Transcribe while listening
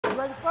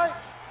Ready to fight?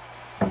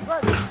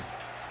 Ready.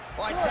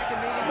 All right, second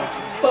meeting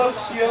between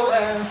Israel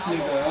and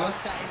Paulo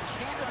Costa, and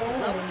candidly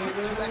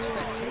relative to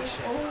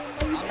expectations,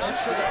 I'm not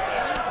sure that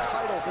any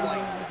title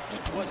fight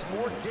was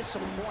more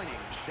disappointing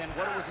than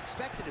what it was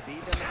expected to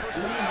be than the first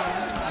fight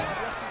between these two guys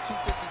at UFC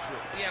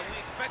 253. Yeah, we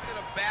expected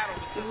a battle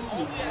because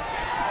all we had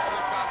seen from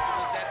Paulo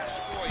Costa was that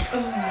destroyer.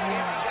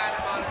 Izzy got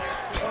him out of there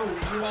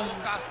quick. Paulo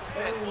Costa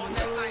said, on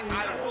that night,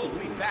 I will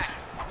be back.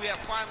 We have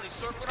finally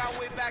circled our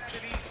way back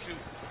to these two,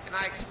 and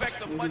I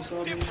expect a much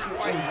different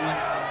fight,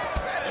 much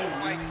better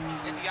fight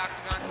in the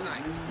octagon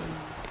tonight.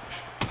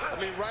 I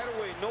mean, right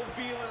away, no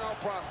feeling out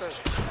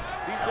process.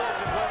 These boys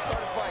just want to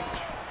start fighting.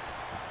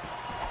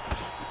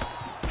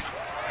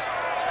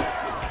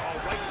 Oh,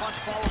 right punch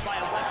followed by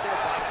a left there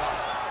by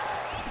Costa.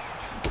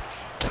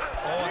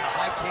 Oh, and the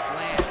high kick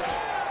lands.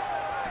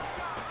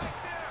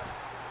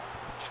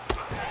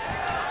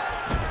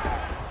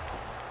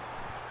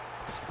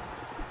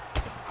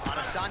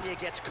 Adesanya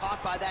gets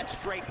caught by that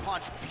straight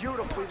punch,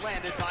 beautifully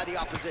landed by the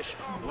opposition.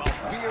 Well,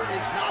 fear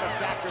is not a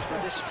factor for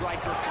this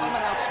striker,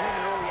 coming out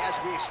swinging early as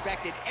we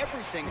expected,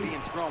 everything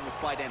being thrown with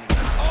fight ending.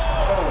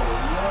 Oh,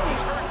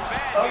 he's hurt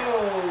bad here.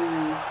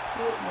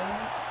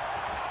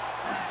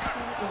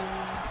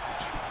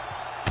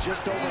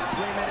 Just over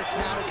 3 minutes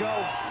now to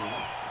go.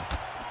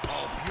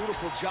 Oh,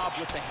 beautiful job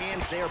with the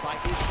hands there by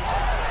Izzy.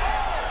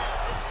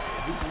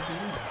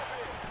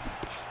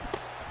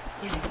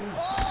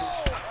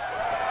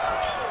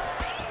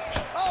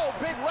 Oh,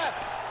 big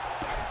left.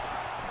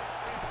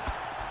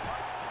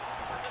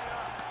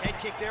 Head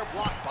kick there,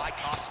 blocked by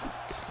Costa.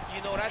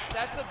 You know,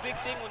 that's a big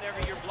thing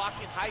whenever you're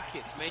blocking high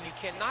kicks, man. You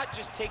cannot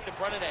just take the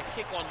brunt of that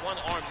kick on one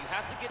arm. You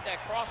have to get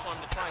that cross arm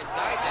to try and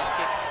guide that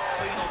kick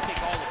so you don't take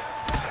all of it.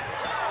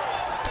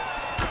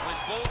 When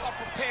both are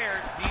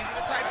prepared, these are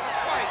the types of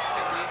fights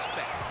that we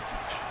expect.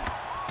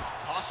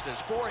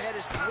 Costa's forehead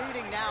is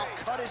bleeding now.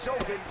 Cut is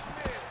open.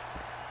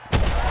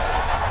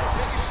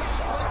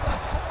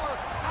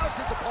 How's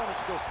his opponent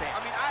still standing?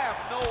 I mean, I have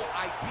no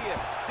idea.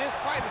 This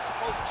fight is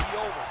supposed to be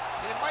over.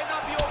 And it might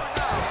not be over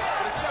now,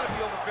 but it's got to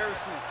be over very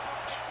soon.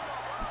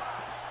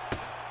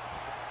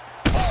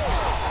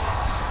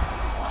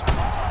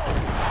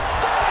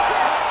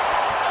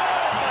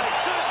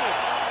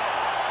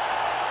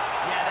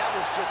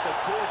 Just a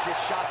gorgeous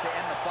shot to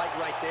end the fight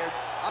right there.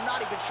 I'm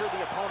not even sure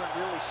the opponent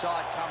really saw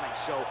it coming.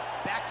 So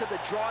back to the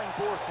drawing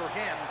board for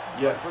him.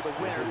 But for the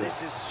winner,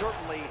 this is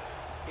certainly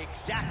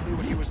exactly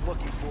what he was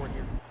looking for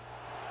here.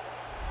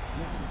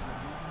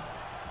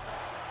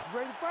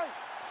 Ready to fight?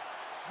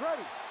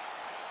 Ready.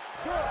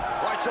 Good.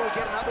 All right, so we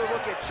get another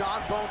look at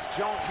John Bones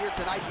Jones here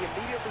tonight. He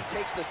immediately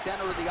takes the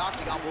center of the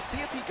octagon. We'll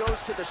see if he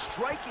goes to the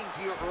striking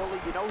here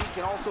early. You know, he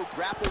can also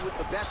grapple with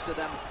the best of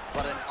them,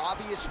 but an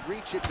obvious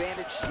reach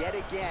advantage yet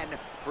again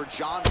for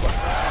John Bones.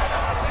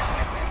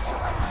 You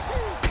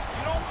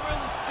don't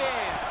really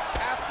stand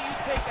after you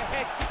take a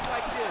head kick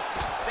like this.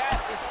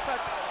 That is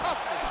such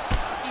toughness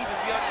to even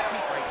be on his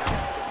feet right now.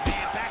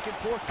 Man, back and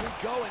forth we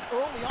go, and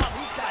early on,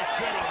 these guys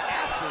getting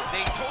after it.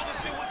 They told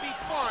us it would be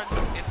fun,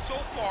 and so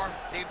far,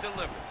 they've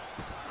delivered.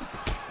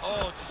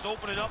 Oh, just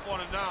opening up on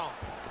him now.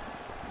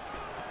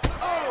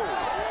 Oh,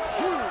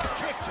 huge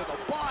kick to the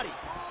body.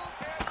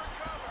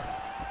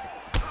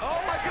 Oh,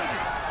 my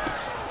goodness.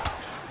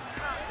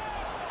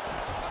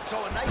 So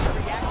a nice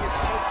reactive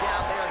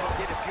takedown there. He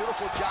did a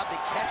beautiful job to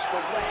catch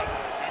the leg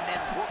and then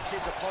worked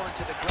his opponent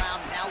to the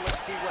ground. Now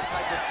let's see what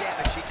type of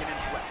damage he can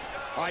inflict.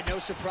 All right, no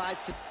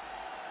surprise.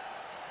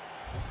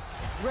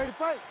 Ready to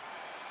fight?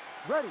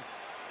 Ready.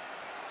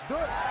 Let's do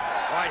it.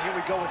 All right, here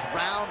we go with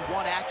round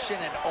one action,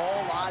 and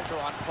all eyes are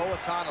on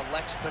Poatan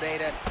Alex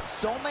Pereira.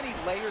 So many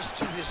layers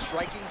to his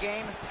striking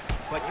game,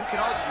 but you can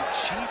argue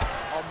chief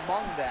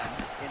among them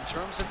in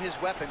terms of his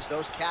weapons,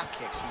 those calf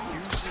kicks. He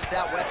uses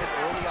that weapon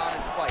early on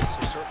in fights,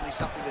 so certainly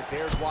something that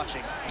bears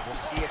watching. We'll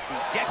see if the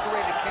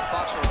decorated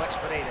kickboxer Alex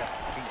Pereira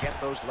can get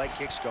those leg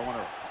kicks going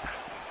early.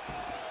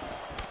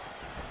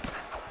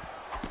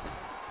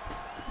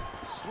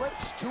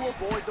 Slips to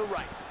avoid the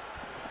right.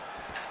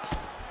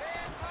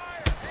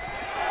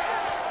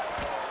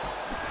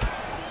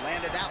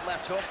 Landed that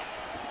left hook.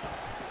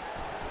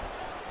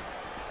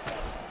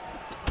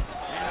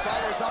 And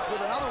follows up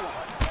with another one.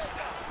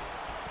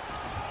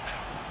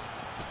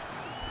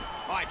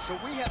 All right, so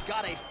we have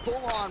got a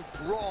full-on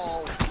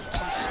brawl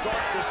to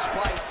start this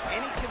fight.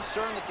 Any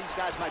concern that these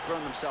guys might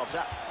burn themselves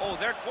out? Oh,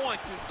 they're going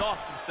to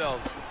exhaust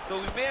themselves. So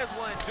we may as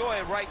well enjoy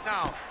it right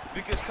now,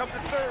 because come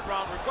the third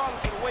round,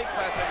 regardless of the weight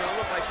class, they're going to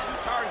look like two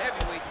tired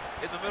heavyweights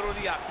in the middle of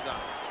the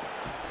octagon.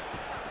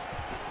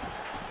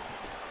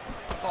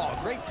 Oh,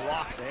 great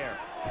block there.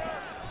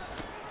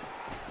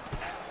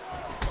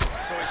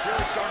 So he's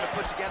really starting to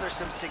put together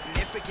some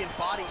significant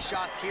body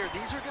shots here.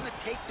 These are going to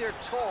take their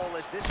toll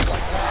as this fight goes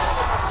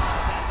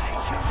on. That's a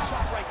huge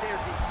shot right there,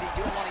 DC.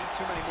 You don't want to eat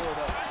too many more of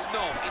those.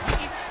 No, and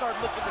he needs to start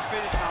looking to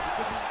finish now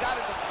because he's got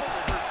his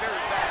opponent hurt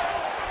very bad.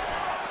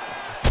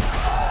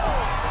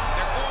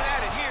 They're going at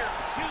it here.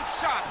 Huge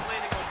shots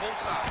landing on both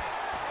sides.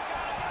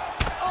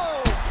 Oh!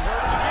 He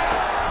hurt him again.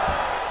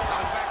 Now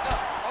he's back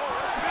up. Oh,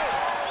 that's good.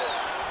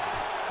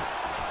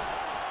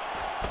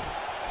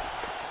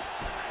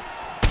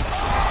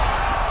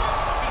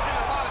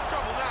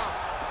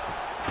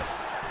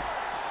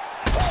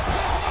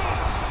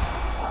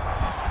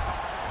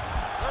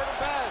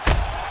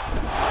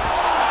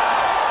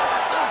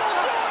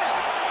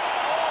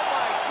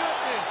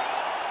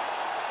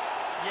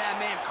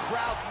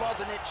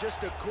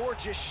 just a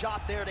gorgeous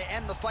shot there to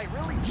end the fight.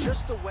 Really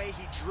just the way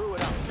he drew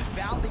it up. He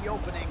found the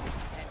opening.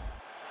 And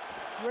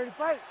You ready to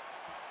fight?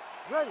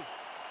 Ready.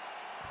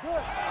 Good.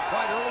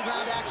 right, early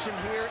round action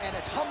here, and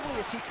as humbly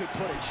as he could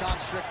put it, Sean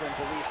Strickland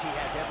believes he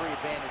has every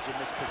advantage in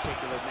this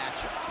particular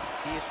matchup.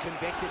 He is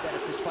convicted that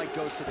if this fight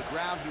goes to the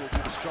ground, he will be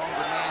the stronger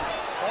man.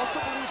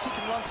 Also believes he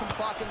can run some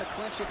clock in the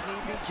clinch if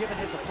need be, given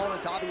his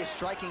opponent's obvious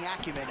striking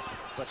acumen.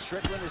 But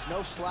Strickland is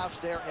no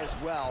slouch there as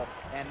well,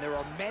 and there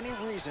are many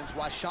reasons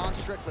why Sean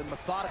Strickland,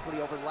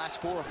 methodically over the last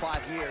 4 or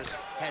 5 years,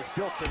 has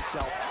built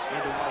himself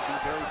into one of the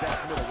very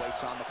best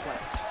middleweights on the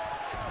planet.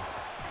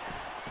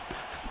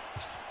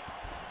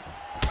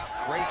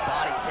 Great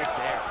body kick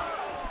there.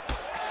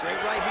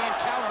 Straight right hand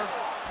counter.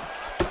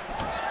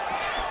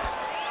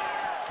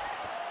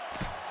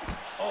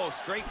 Oh,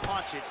 straight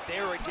punch, it's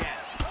there again.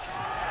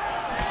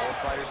 Both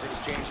fighters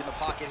exchange in the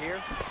pocket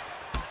here.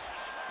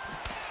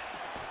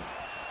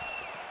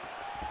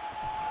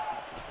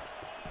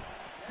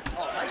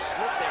 Oh, nice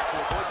slip there to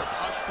avoid the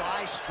punch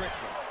by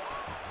Strickland.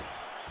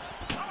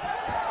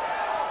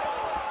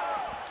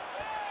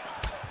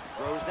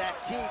 Throws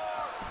that teep.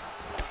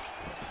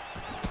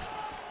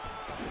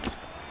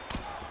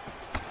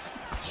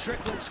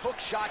 Strickland's hook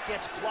shot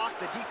gets blocked.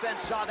 The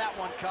defense saw that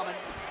one coming.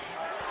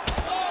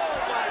 Oh,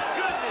 my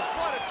goodness,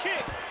 what a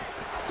kick.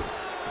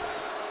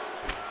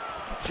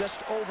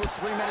 Just over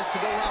 3 minutes to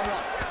go, round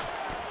one.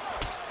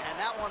 And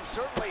that one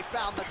certainly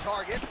found the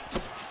target.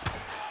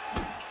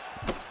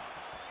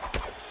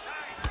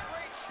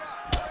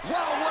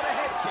 Wow, what a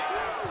head kick.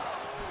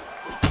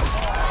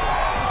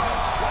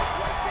 Huge strike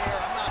right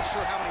there. I'm not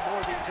sure how many more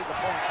of these his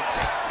opponent can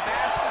take.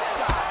 Massive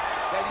shot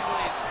that he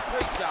landed.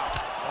 Great job.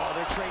 Oh,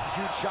 they're trading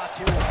huge shots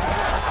here. We'll see the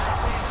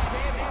last man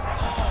standing.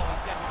 Oh, he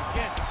did it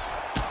again.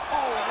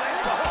 Oh, it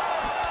lands a hook.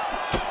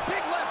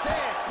 Big left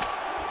hand.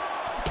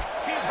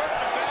 He's hurting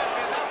the bad,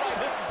 man. That right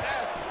hook is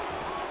nasty.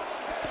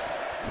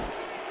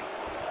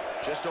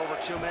 Just over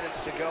 2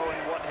 minutes to go in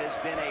what has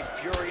been a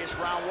furious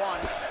round one.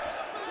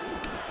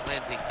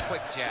 Lands a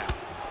quick jab.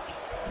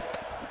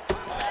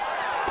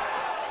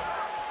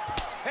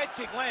 Head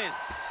kick lands.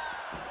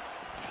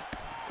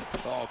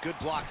 Oh, good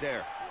block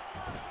there.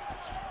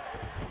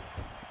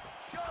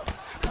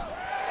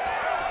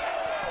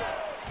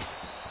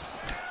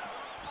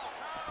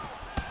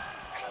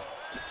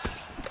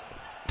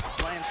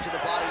 Lands to the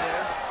body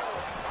there.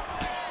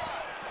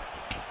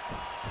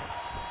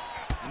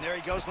 And there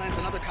he goes, lands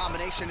another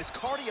combination. His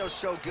cardio's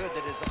so good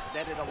that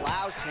it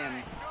allows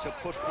him to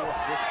put forth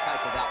this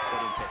type of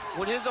output in pace.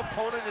 What his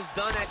opponent has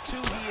done at 2,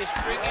 he is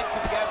stringing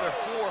together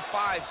 4,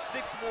 5,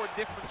 6 more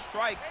different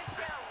strikes.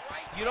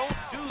 You don't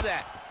do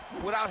that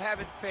without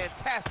having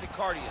fantastic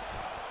cardio.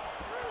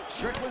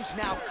 Strickland's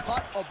now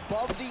cut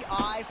above the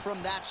eye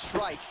from that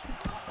strike.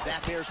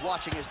 That bears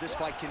watching as this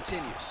fight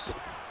continues.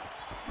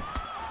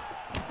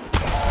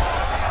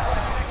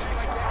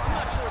 I'm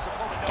not sure his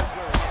opponent knows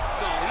where he is.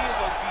 No, he is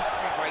on beat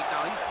street right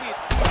now. He's seeing.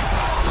 You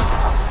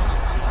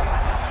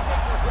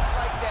take a hook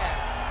like that,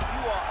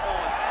 you are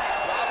on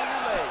wobbly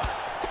legs.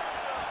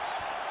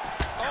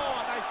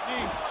 Oh, nice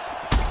knee.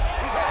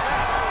 He's up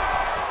back.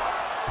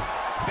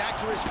 Back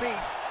to his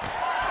feet.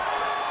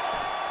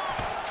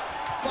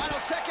 Final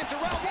seconds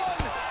of round one.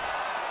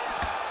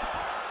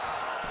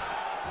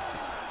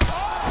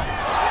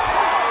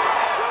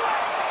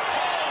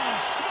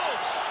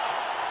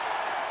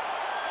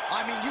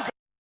 I mean, you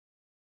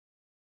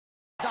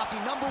it's not the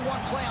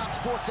 #1 play on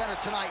SportsCenter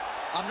tonight.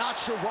 I'm not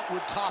sure what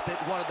would top it.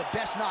 One of the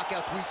best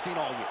knockouts we've seen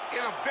all year.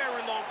 In a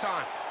very long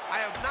time. I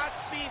have not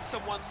seen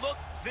someone look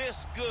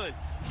this good.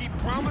 He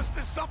promised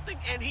us something,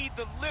 and he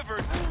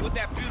delivered with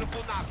that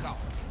beautiful knockout.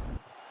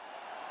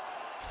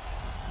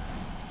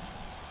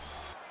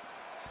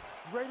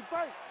 Ready to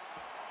fight?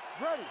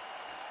 Ready.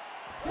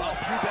 Well,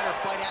 few better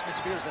fight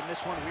atmospheres than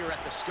this one. We are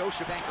at the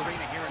Scotiabank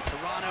Arena here in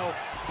Toronto.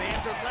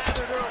 Fans are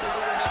lathered early. We're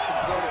going to have some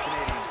Florida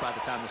Canadians by the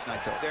time this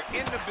night's over. They're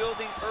in the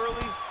building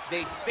early.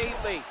 They stay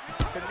late.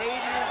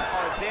 Canadians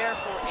are there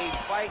for a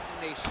fight,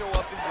 and they show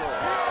up in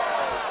droves.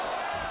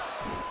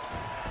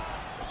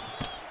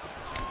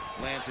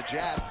 Lands a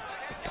jab.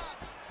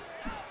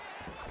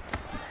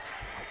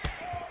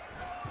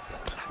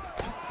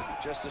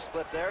 Just a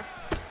slip there.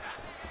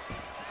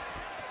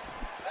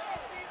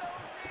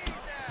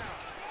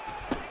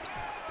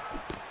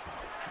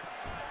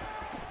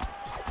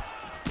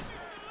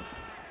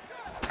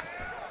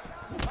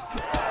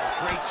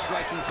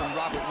 Striking from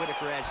Robert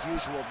Whittaker as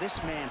usual.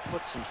 This man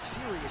puts some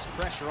serious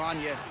pressure on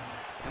you.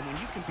 And when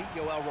you can beat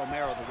Yoel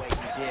Romero the way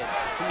he did,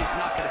 he is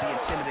not going to be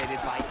intimidated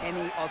by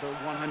any other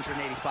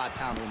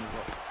 185-pounder in the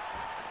world.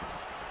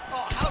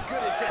 Oh, how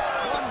good is this?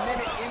 1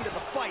 minute into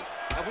the fight,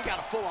 and we got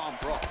a full-on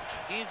brawl.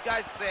 These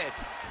guys said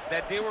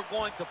that they were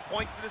going to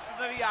point to the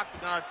center of the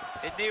octagon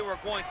and they were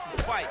going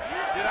to fight.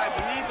 Did I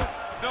believe them?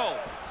 No.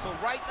 So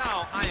right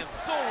now, I am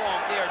so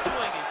wrong. They are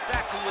doing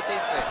exactly what they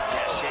said.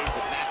 Yeah, shades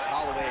of Max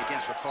Holloway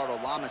against Ricardo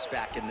Lamas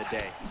back in the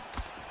day.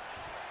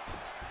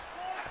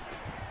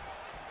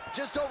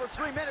 Just over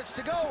 3 minutes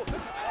to go.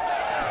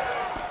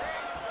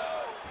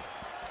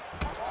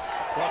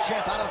 Well,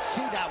 champ, I don't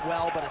see that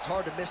well, but it's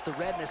hard to miss the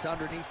redness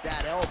underneath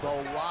that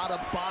elbow. A lot of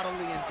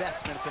bodily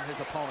investment from his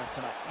opponent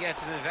tonight. Yeah,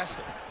 it's an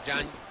investment,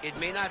 John. It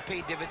may not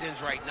pay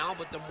dividends right now,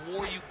 but the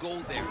more you go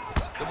there,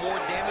 the more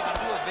damage you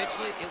do,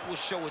 eventually it will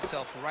show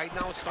itself. And right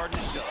now, it's starting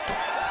to show.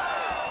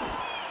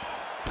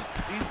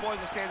 These boys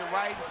are standing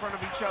right in front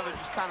of each other,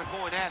 just kind of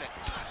going at it.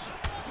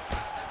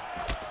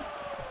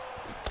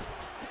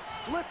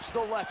 Slips the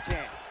left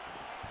hand.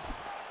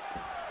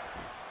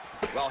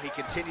 Well, he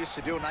continues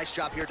to do a nice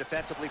job here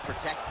defensively,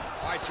 protect.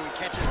 All right, so he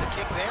catches the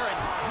kick there and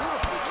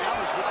beautifully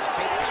counters with the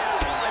takedown.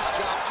 So nice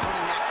job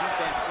turning that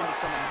defense into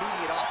some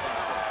immediate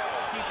offense there.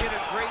 He did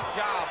a great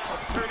job of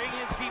turning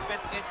his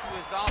defense into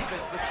his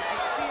offense, but you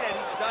can see that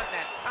he's done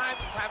that time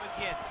and time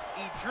again.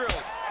 He drilled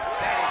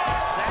that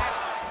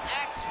exact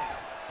action,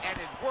 and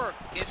it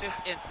worked in this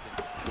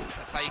instance.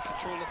 That's how you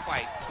control the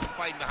fight. Keep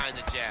fighting behind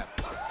the jab.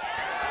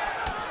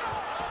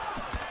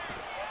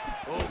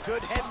 Oh,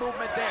 good head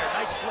movement there.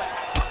 Nice slip.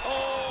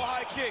 Oh,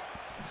 high kick.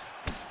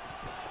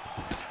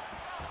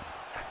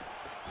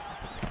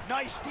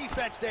 Nice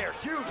defense there.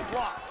 Huge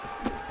block.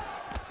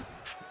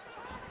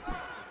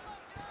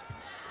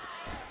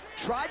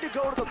 Tried to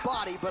go to the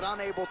body, but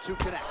unable to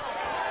connect.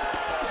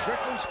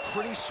 Strickland's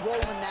pretty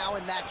swollen now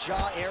in that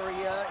jaw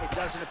area. It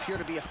doesn't appear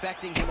to be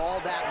affecting him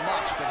all that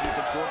much, but he's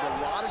absorbed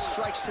a lot of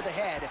strikes to the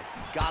head.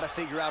 Got to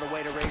figure out a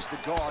way to raise the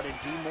guard and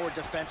be more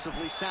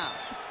defensively sound.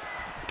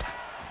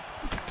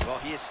 Well,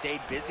 he has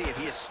stayed busy and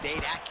he has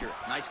stayed accurate.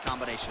 Nice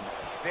combination.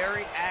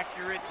 Very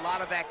accurate, a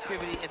lot of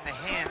activity, and the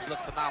hands look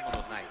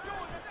phenomenal tonight.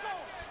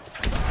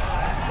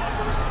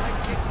 Thunderous leg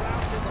kick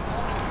grounds his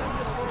opponent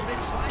limited a little bit,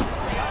 trying to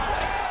stay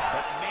upright.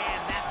 But man,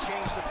 that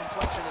changed the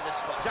complexion of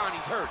this fight. John,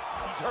 he's hurt.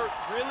 He's hurt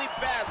really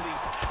badly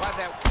by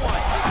that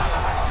one.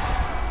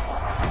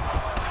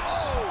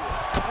 Oh,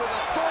 with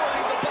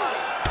authority, the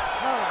body.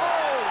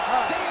 Oh,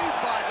 saved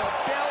by the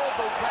bell.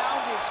 The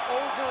round is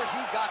over.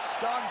 He got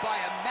stunned by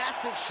a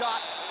massive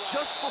shot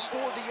just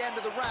before the end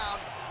of the round.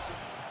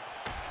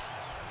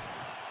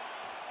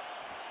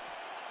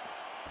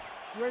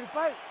 You ready to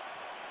fight?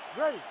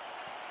 Ready.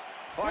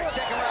 All right,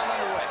 second round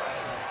underway.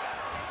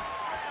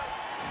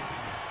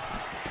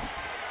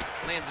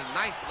 Lands a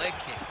nice leg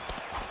kick.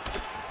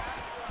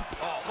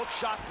 Oh, hook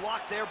shot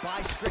blocked there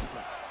by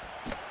Strickland.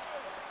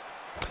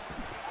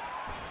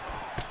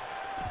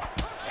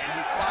 And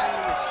he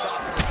finally is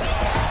softened.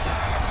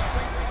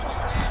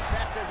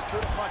 That's as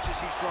good a punch as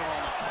he's thrown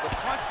all night. The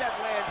punch that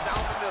lands down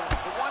the middle,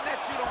 the one that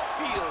you don't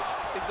feel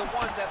is the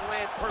ones that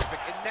land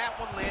perfect, and that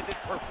one landed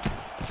perfect.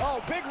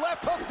 Oh, big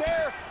left hook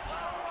there.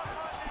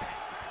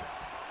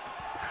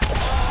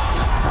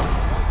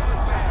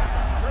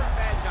 Hurt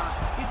bad, John.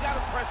 He's got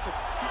to press him.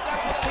 He's got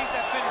to take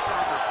that finish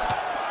louder.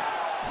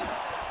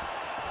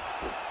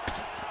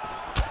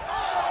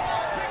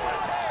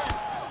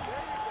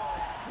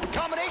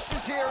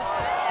 Combinations here.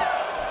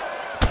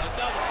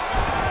 Another one.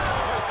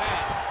 So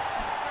bad.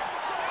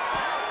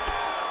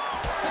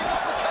 Big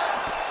uppercut.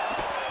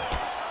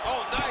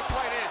 Oh, nice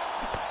right in.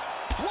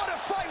 What a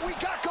fight we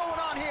got going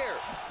on here.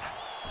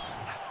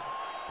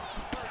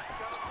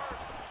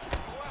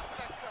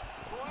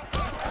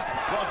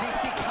 Well,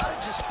 DC kind of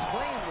just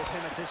playing with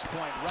him at this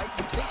point, right?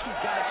 You think he's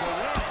got to go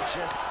in and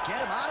just get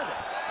him out of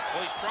there.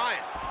 Well, he's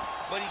trying,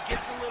 but he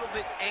gets a little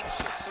bit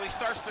anxious, so he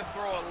starts to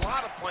throw a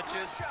lot of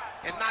punches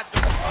and not do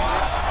it.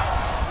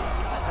 These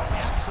guys are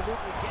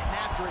absolutely getting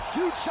after it.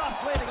 Huge shots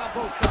landing on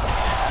both sides.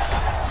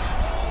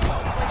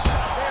 Well-placed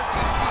shot there,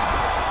 DC. He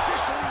is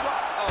officially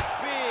rocked. A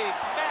big,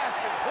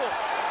 massive hook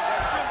that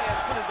really has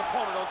put his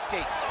opponent on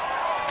skates.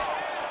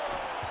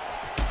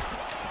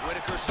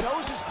 Whitaker's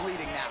nose is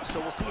bleeding now, so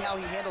we'll see how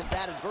he handles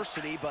that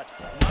adversity, but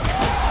Ton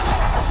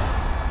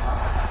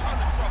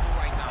of trouble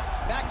right now.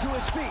 back to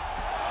his feet.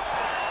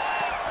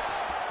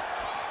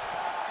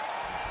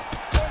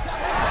 There's that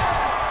left hand.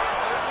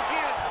 There's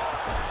again.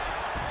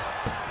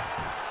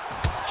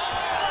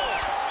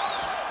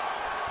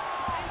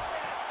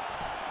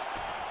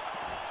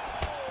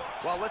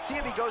 Well, let's see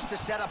if he goes to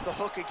set up the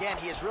hook again.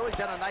 He has really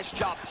done a nice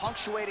job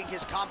punctuating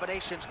his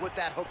combinations with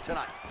that hook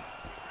tonight.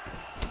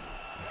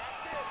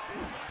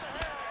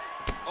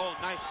 Oh,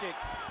 nice kick.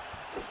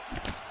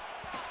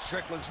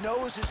 Strickland's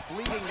nose is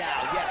bleeding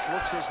now. Yes,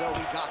 looks as though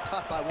he got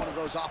cut by one of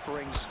those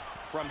offerings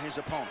from his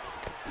opponent.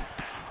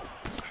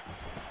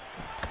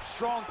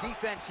 Strong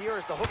defense here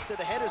as the hook to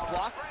the head is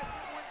blocked.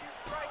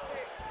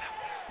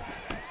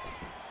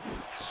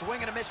 Swing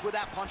and a miss with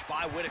that punch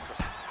by Whitaker.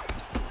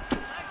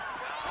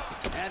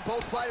 And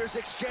both fighters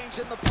exchange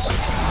in the pocket.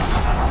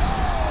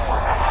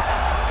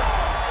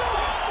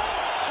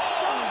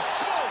 Holy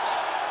smokes!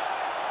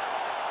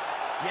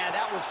 Yeah,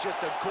 that was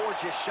just a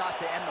gorgeous shot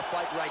to end the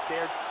fight right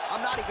there.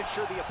 I'm not even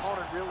sure the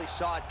opponent really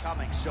saw it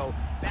coming. So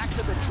back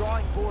to the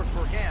drawing board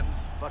for him.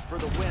 But for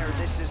the winner,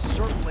 this is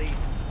certainly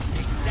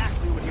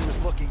exactly what he was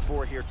looking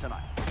for here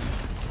tonight.